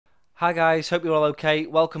Hi guys, hope you're all okay.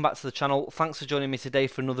 Welcome back to the channel. Thanks for joining me today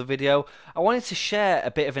for another video. I wanted to share a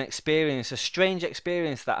bit of an experience, a strange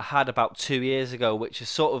experience that I had about 2 years ago, which has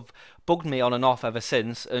sort of bugged me on and off ever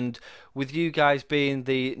since. And with you guys being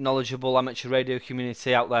the knowledgeable amateur radio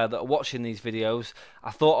community out there that are watching these videos, I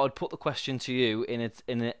thought I'd put the question to you in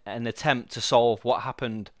an attempt to solve what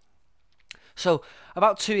happened. So,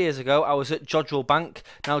 about 2 years ago, I was at Jodrell Bank.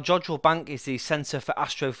 Now, Jodrell Bank is the Centre for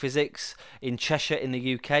Astrophysics in Cheshire in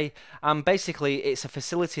the UK, and basically it's a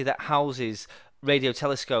facility that houses radio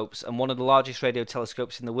telescopes, and one of the largest radio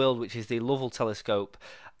telescopes in the world, which is the Lovell telescope,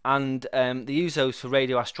 and they use those for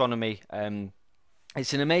radio astronomy.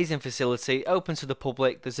 It's an amazing facility, open to the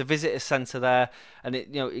public. There's a visitor centre there, and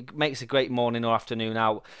it makes a great morning or afternoon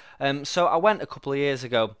out. So I went a couple of years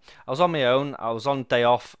ago. I was on my own. I was on day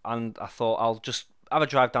off, and I thought I'll just have a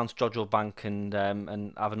drive down to Jodrell Bank and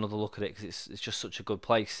have another look at it because it's just such a good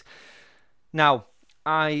place. Now,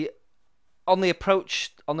 I on the approach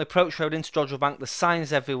road into Jodrell Bank, there's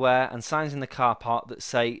signs everywhere and signs in the car park that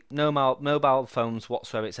say no mobile phones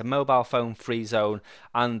whatsoever. It's a mobile phone free zone,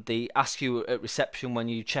 and they ask you at reception when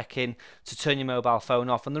you check in to turn your mobile phone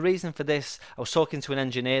off. And the reason for this, I was talking to an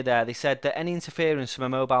engineer there. They said that any interference from a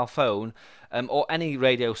mobile phone or any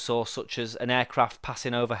radio source, such as an aircraft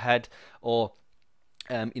passing overhead or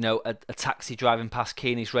a taxi driving past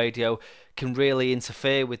Keeney's radio, can really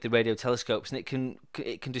interfere with the radio telescopes, and it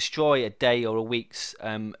can destroy a day or a week's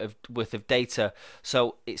worth of data.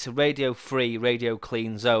 So it's a radio free, radio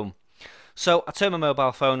clean zone. So I turned my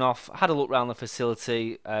mobile phone off, had a look around the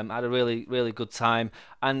facility, had a really good time,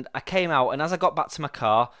 and I came out, and as I got back to my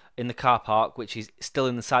car in the car park, which is still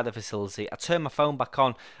inside the facility, I turned my phone back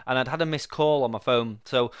on, and I'd had a missed call on my phone.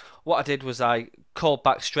 So what I did was I called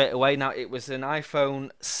back straight away. Now it was an iPhone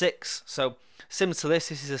 6, so similar to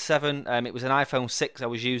this is a 7. It was an iPhone 6 I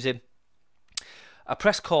was using. I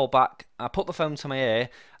pressed call back, I put the phone to my ear,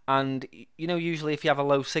 and usually if you have a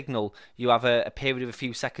low signal, you have a period of a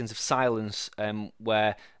few seconds of silence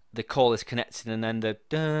where the call is connected, and then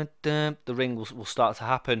the ring will start to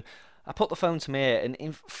happen. I put the phone to my ear, and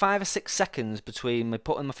in 5 or 6 seconds between me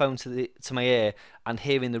putting my phone to my ear and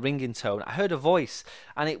hearing the ringing tone, I heard a voice,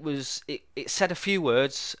 and it said a few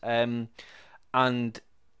words and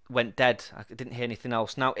went dead. I didn't hear anything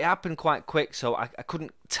else. Now it happened quite quick, so I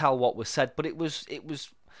couldn't tell what was said, but it was.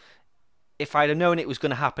 If I'd have known it was going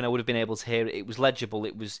to happen, I would have been able to hear it. It was legible.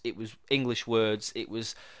 It was English words. It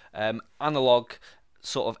was analog,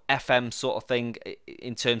 sort of FM sort of thing.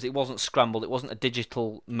 In terms, it wasn't scrambled. It wasn't a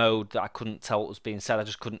digital mode that I couldn't tell what was being said.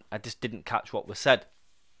 I just didn't catch what was said.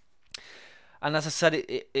 And as I said,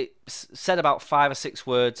 it said about 5 or 6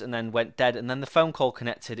 words and then went dead. And then the phone call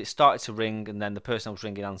connected. It started to ring, and then the person I was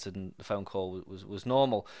ringing answered, and the phone call was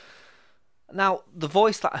normal. Now, the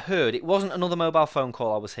voice that I heard, it wasn't another mobile phone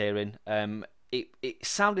call I was hearing. It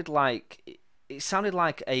sounded like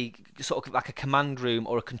a sort of like a command room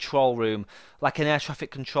or a control room, like an air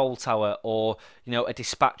traffic control tower, or a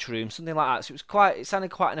dispatch room, something like that. So it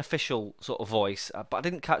sounded quite an official sort of voice, but I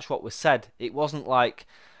didn't catch what was said. It wasn't like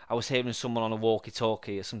I was hearing someone on a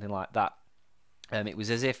walkie-talkie or something like that. It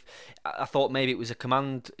was as if I thought maybe it was a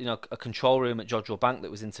command, a control room at Jodrell Bank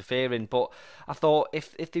that was interfering. But I thought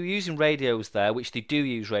if they were using radios there, which they do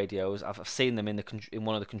use radios, I've seen them in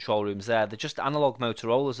one of the control rooms there. They're just analog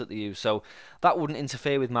Motorola's that they use, so that wouldn't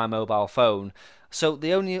interfere with my mobile phone. So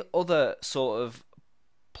the only other sort of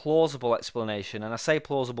plausible explanation, and I say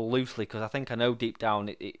plausible loosely because I think I know deep down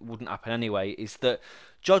it wouldn't happen anyway, is that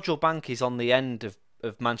Jodrell Bank is on the end of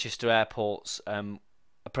Manchester Airport's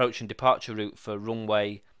approach and departure route for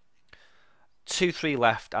runway 23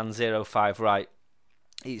 left and 05 right.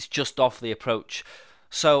 It's just off the approach.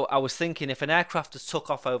 So I was thinking, if an aircraft has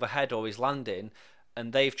took off overhead or is landing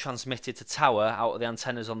and they've transmitted to tower out of the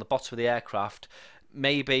antennas on the bottom of the aircraft,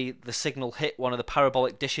 maybe the signal hit one of the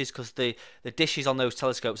parabolic dishes, because the dishes on those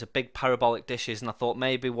telescopes are big parabolic dishes, and I thought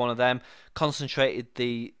maybe one of them concentrated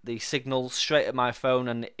the signal straight at my phone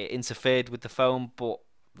and it interfered with the phone. But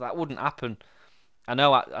that wouldn't happen. I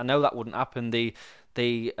know that wouldn't happen. The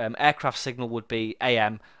aircraft signal would be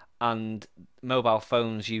AM, and mobile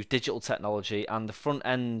phones use digital technology, and the front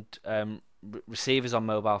end receivers on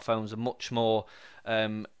mobile phones are much more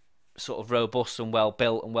sort of robust and well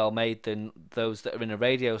built and well made than those that are in a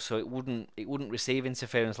radio. So it wouldn't receive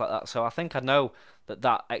interference like that. So I think I know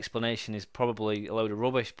that explanation is probably a load of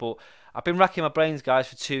rubbish. But I've been racking my brains, guys,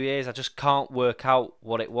 for 2 years. I just can't work out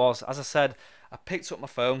what it was. As I said, I picked up my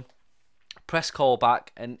phone, press call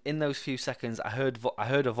back, and in those few seconds I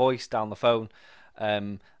heard a voice down the phone.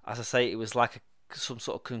 As I say, it was like some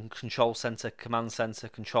sort of control center, command center,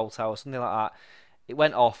 control tower, something like that. It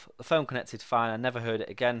went off, the phone connected fine, I never heard it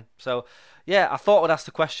again. So yeah, I thought I'd ask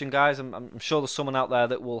the question, guys. I'm sure there's someone out there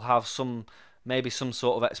that will have maybe some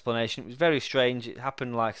sort of explanation. It was very strange. It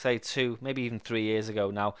happened, like say 2, maybe even 3 years ago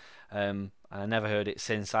now, and I never heard it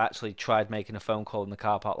since. I actually tried making a phone call in the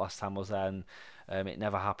car park last time I was there, and it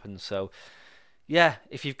never happened. So yeah,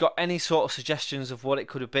 if you've got any sort of suggestions of what it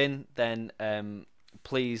could have been, then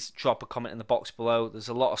please drop a comment in the box below. There's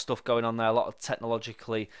a lot of stuff going on there, a lot of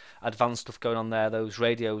technologically advanced stuff going on there. Those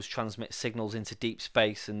radios transmit signals into deep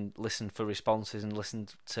space and listen for responses and listen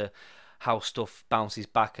to how stuff bounces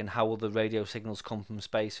back and how other radio signals come from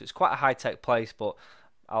space. So it's quite a high-tech place, but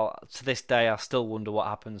to this day I still wonder what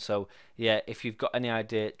happened. So yeah, if you've got any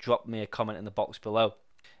idea, drop me a comment in the box below.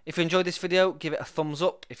 If you enjoyed this video, give it a thumbs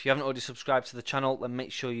up. If you haven't already subscribed to the channel, then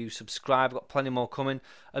make sure you subscribe. I've got plenty more coming.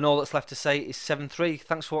 And all that's left to say is 7-3.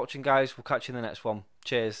 Thanks for watching, guys. We'll catch you in the next one.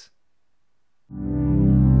 Cheers.